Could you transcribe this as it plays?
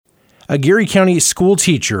A Geary County school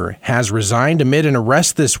teacher has resigned amid an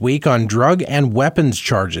arrest this week on drug and weapons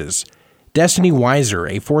charges. Destiny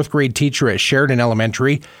Weiser, a fourth-grade teacher at Sheridan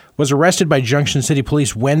Elementary, was arrested by Junction City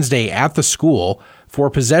Police Wednesday at the school for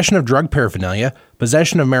possession of drug paraphernalia,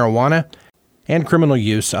 possession of marijuana, and criminal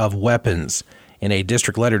use of weapons. In a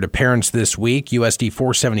district letter to parents this week, USD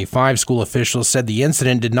 475 school officials said the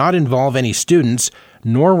incident did not involve any students,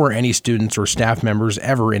 nor were any students or staff members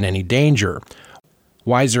ever in any danger.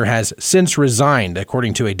 Weiser has since resigned,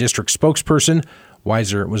 according to a district spokesperson.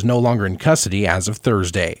 Weiser was no longer in custody as of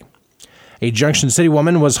Thursday. A Junction City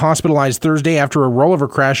woman was hospitalized Thursday after a rollover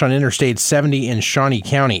crash on Interstate 70 in Shawnee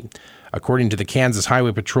County. According to the Kansas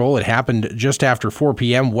Highway Patrol, it happened just after 4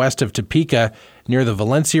 p.m. west of Topeka near the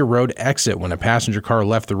Valencia Road exit when a passenger car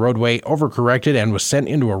left the roadway, overcorrected, and was sent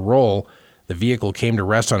into a roll. The vehicle came to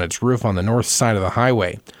rest on its roof on the north side of the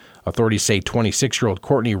highway. Authorities say 26-year-old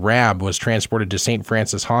Courtney Rabb was transported to St.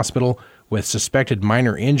 Francis Hospital with suspected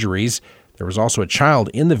minor injuries. There was also a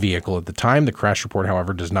child in the vehicle at the time. The crash report,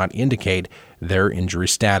 however, does not indicate their injury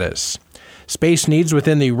status. Space needs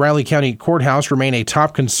within the Riley County Courthouse remain a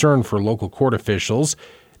top concern for local court officials.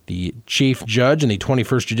 The chief judge in the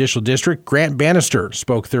 21st Judicial District, Grant Bannister,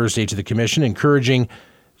 spoke Thursday to the commission, encouraging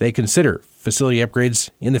they consider facility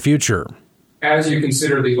upgrades in the future. As you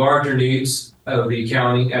consider the larger needs of the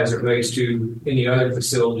county as it relates to any other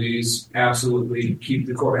facilities, absolutely keep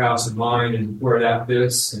the courthouse in mind and where that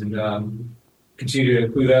fits, and continue to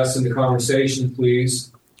include us in the conversation,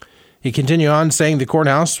 please. He continued on saying the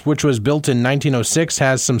courthouse, which was built in 1906,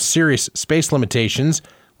 has some serious space limitations,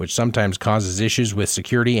 which sometimes causes issues with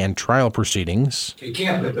security and trial proceedings. You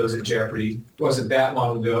can't put those in jeopardy. It wasn't that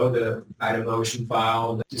long ago that I had a motion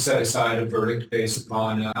filed to set aside a verdict based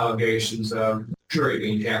upon allegations of jury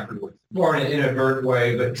being tampered with. More in an inadvertent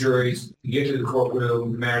way, but juries get to the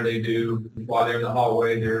courtroom the manner they do. While they're in the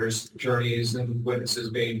hallway, there's attorneys and witnesses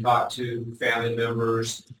being talked to, family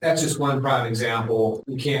members. That's just one prime example.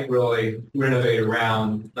 We can't really renovate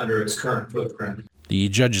around under its current footprint. The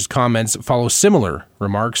judge's comments follow similar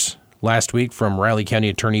remarks last week from Riley County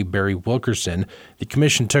Attorney Barry Wilkerson. The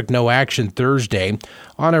commission took no action Thursday.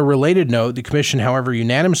 On a related note, the commission, however,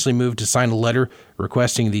 unanimously moved to sign a letter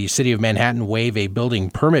requesting the City of Manhattan waive a building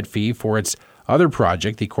permit fee for its other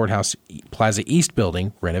project, the Courthouse Plaza East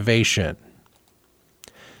building renovation.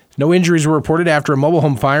 No injuries were reported after a mobile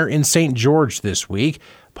home fire in St. George this week.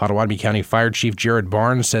 Pottawatomie County Fire Chief Jared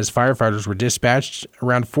Barnes says firefighters were dispatched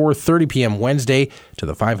around 4:30 p.m. Wednesday to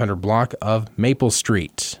the 500 block of Maple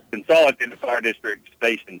Street. Consolidated Fire District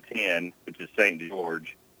Station 10, which is St.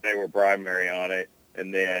 George, they were primary on it,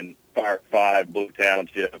 and then Fire 5, Blue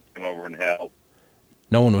Township, came over and helped.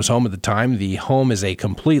 No one was home at the time. The home is a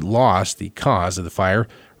complete loss. The cause of the fire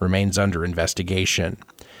remains under investigation.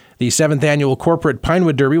 The 7th Annual Corporate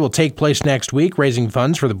Pinewood Derby will take place next week, raising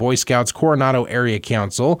funds for the Boy Scouts Coronado Area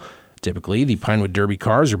Council. Typically, the Pinewood Derby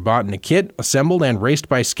cars are bought in a kit, assembled, and raced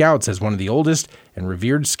by Scouts as one of the oldest and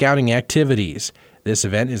revered scouting activities. This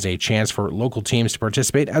event is a chance for local teams to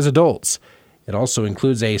participate as adults. It also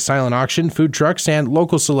includes a silent auction, food trucks, and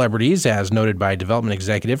local celebrities, as noted by Development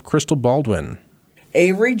Executive Crystal Baldwin.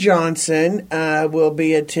 Avery Johnson will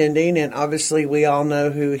be attending, and obviously we all know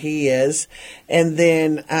who he is. And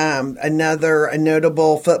then a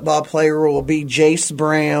notable football player will be Jace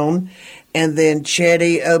Brown, and then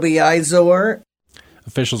Chetty Obiizor.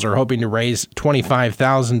 Officials are hoping to raise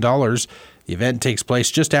 $25,000. The event takes place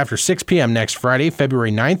just after 6 p.m. next Friday,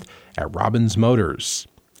 February 9th, at Robbins Motors.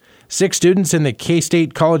 6 students in the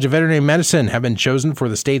K-State College of Veterinary Medicine have been chosen for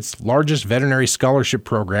the state's largest veterinary scholarship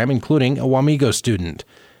program, including a Wamego student.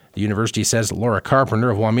 The university says Laura Carpenter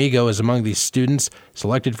of Wamego is among these students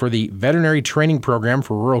selected for the veterinary training program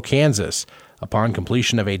for rural Kansas. Upon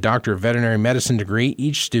completion of a Doctor of Veterinary Medicine degree,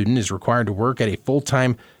 each student is required to work at a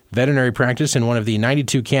full-time veterinary practice in one of the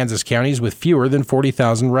 92 Kansas counties with fewer than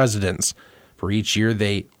 40,000 residents. For each year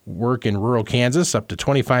they work in rural Kansas, up to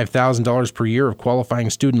 $25,000 per year of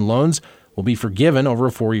qualifying student loans will be forgiven over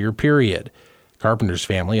a 4-year period. Carpenter's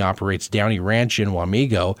family operates Downey Ranch in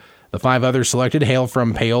Wamego. The 5 others selected hail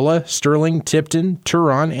from Paola, Sterling, Tipton,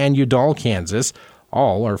 Turon, and Udall, Kansas.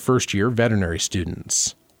 All are first-year veterinary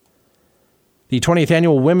students. The 20th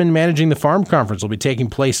Annual Women Managing the Farm Conference will be taking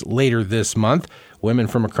place later this month. Women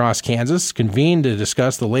from across Kansas convene to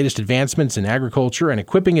discuss the latest advancements in agriculture and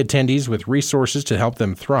equipping attendees with resources to help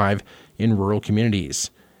them thrive in rural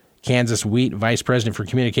communities. Kansas Wheat Vice President for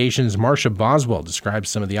Communications Marcia Boswell describes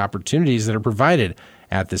some of the opportunities that are provided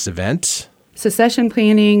at this event. Succession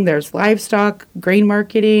planning, there's livestock, grain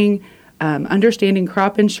marketing, understanding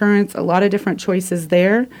crop insurance, a lot of different choices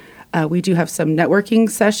there. We do have some networking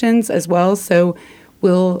sessions as well, so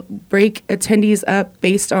We'll break attendees up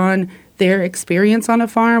based on their experience on a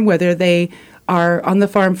farm, whether they are on the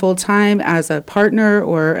farm full-time as a partner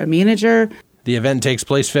or a manager. The event takes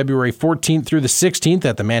place February 14th through the 16th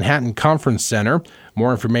at the Manhattan Conference Center.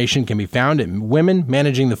 More information can be found at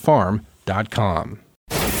womenmanagingthefarm.com.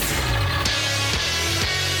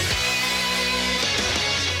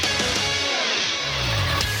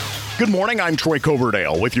 Good morning, I'm Troy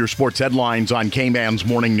Coverdale with your sports headlines on K-Man's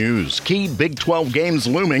Morning News. Key Big 12 games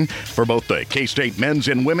looming for both the K-State men's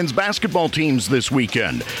and women's basketball teams this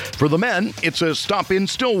weekend. For the men, it's a stop in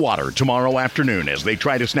Stillwater tomorrow afternoon as they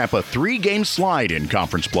try to snap a 3-game slide in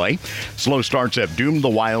conference play. Slow starts have doomed the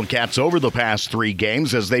Wildcats over the past 3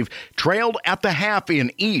 games as they've trailed at the half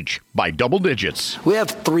in each by double digits. We have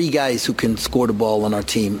 3 guys who can score the ball on our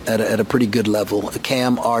team at a pretty good level,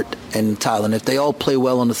 Cam, Art, and Tyler. And if they all play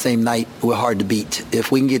well on the same night, we're hard to beat.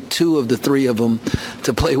 If we can get 2 of the 3 of them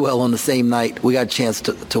to play well on the same night, we got a chance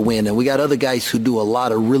to win. And we got other guys who do a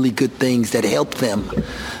lot of really good things that help them,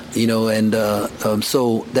 and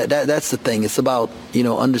so that's the thing. It's about,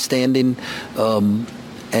 understanding and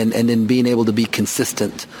then being able to be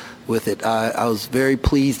consistent with it. I was very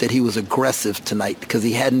pleased that he was aggressive tonight because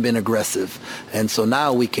he hadn't been aggressive. And so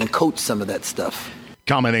now we can coach some of that stuff.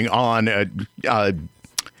 Commenting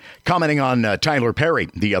on Tyler Perry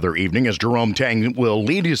the other evening as Jerome Tang will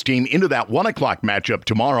lead his team into that 1 o'clock matchup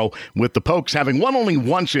tomorrow with the Pokes having won only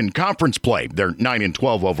once in conference play. They're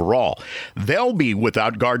 9-12 overall. They'll be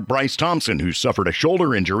without guard Bryce Thompson, who suffered a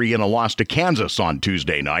shoulder injury in a loss to Kansas on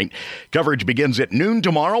Tuesday night. Coverage begins at noon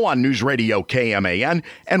tomorrow on News Radio KMAN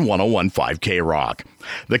and 101.5 K-Rock.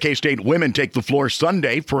 The K-State women take the floor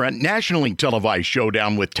Sunday for a nationally televised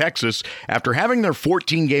showdown with Texas after having their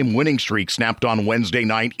 14-game winning streak snapped on Wednesday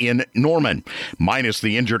night in Norman. Minus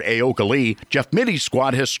the injured Aoka Lee, Jeff Mitty's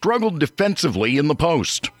squad has struggled defensively in the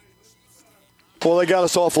post. Well, they got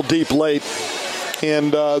us awful deep late,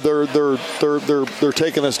 and they're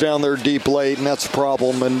taking us down there deep late, and that's the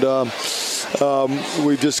problem. And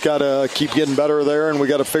we've just got to keep getting better there, and we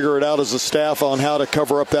got to figure it out as a staff on how to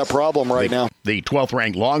cover up that problem right now. The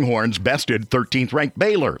 12th-ranked Longhorns bested 13th-ranked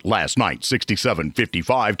Baylor last night,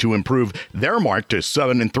 67-55, to improve their mark to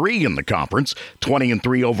 7-3 in the conference,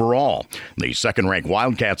 20-3 overall. The second-ranked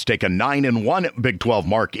Wildcats take a 9-1 Big 12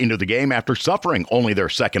 mark into the game after suffering only their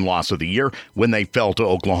second loss of the year when they fell to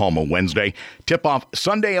Oklahoma Wednesday. Tip-off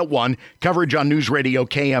Sunday at 1. Coverage on News Radio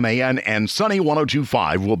KMAN and Sunny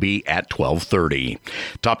 102.5 will be at 12:30.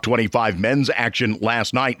 Top 25 men's action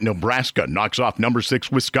last night. Nebraska knocks off number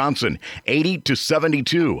 6 Wisconsin 80-72.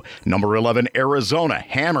 Number 11 Arizona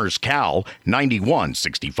hammers Cal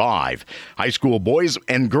 91-65. High school boys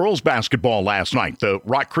and girls basketball last night. The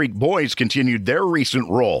Rock Creek boys continued their recent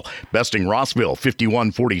roll, besting Rossville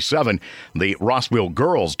 51-47. The Rossville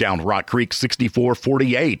girls downed Rock Creek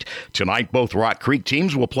 64-48. Tonight, both Rock Creek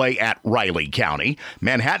teams will play at Riley County.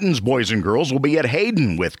 Manhattan's boys and girls will be at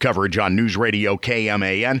Hayden with coverage on News Radio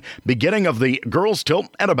KMAN, beginning of the girls'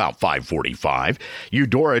 tilt at about 5:45.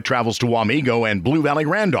 Eudora travels to Wamego, and Blue Valley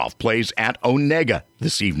Randolph plays at Onega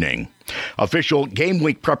this evening. Official game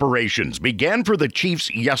week preparations began for the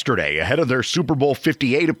Chiefs yesterday ahead of their Super Bowl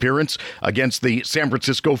 58 appearance against the San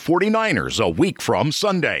Francisco 49ers a week from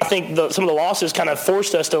Sunday. I think some of the losses kind of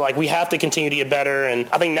forced us to, we have to continue to get better, and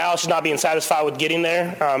I think now it's just not being satisfied with getting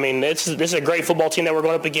there. I mean, this is a great football team that we're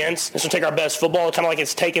going up against. This will take our best football, kind of like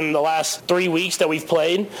it's taken the last 3 weeks that we've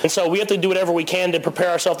played, and so we have to do whatever we can to prepare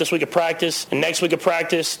ourselves this week of practice and next week of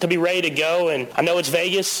practice to be ready to go. And I know it's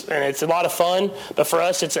Vegas, and it's a lot of fun, but for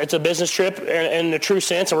us, it's a business trip in the true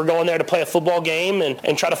sense, and we're going there to play a football game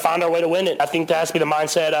and try to find our way to win it. I think that has to be the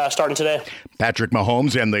mindset starting today. Patrick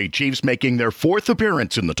Mahomes and the Chiefs making their 4th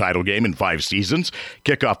appearance in the title game in 5 seasons.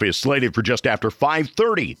 Kickoff is slated for just after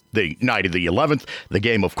 5:30 the night of the 11th. The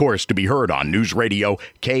game, of course, to be heard on News Radio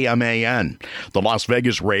KMAN. The Las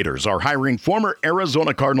Vegas Raiders are hiring former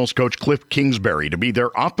Arizona Cardinals coach Cliff Kingsbury to be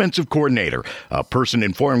their offensive coordinator. A person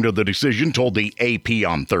informed of the decision told the AP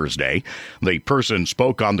on Thursday. The person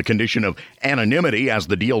spoke on the condition of anonymity as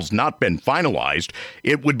the deal's not been finalized.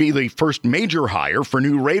 It would be the first major hire for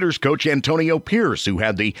new Raiders coach Antonio Pierce, who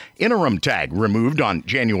had the interim tag removed on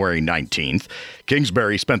January 19th.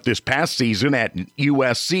 Kingsbury spent this past season at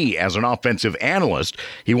USC as an offensive analyst.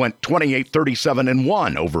 He went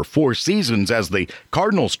 28-37-1 over 4 seasons as the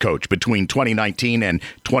Cardinals coach between 2019 and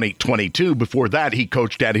 2022. Before that, he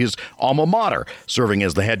coached at his alma mater, serving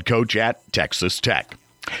as the head coach at Texas Tech.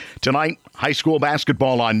 Tonight, high school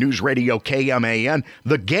basketball on News Radio KMAN.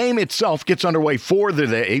 The game itself gets underway for the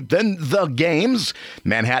day. Then the games,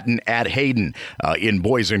 Manhattan at Hayden. In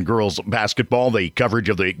boys and girls basketball, the coverage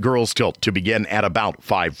of the girls tilt to begin at about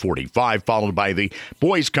 5:45, followed by the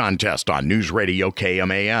boys contest on News Radio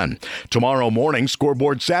KMAN. Tomorrow morning,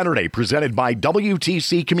 Scoreboard Saturday, presented by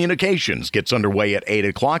WTC Communications, gets underway at 8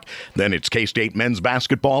 o'clock. Then it's K-State men's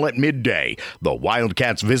basketball at midday. The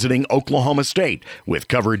Wildcats visiting Oklahoma State with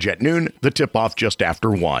coverage at noon, the tip-off just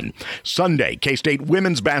after 1. Sunday, K-State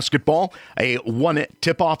women's basketball, a 1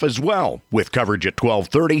 tip-off as well, with coverage at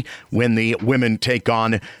 12:30 when the women take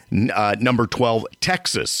on number 12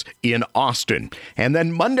 Texas in Austin. And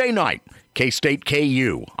then Monday night, K-State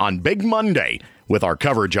KU on Big Monday with our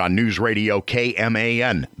coverage on News Radio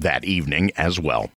KMAN that evening as well.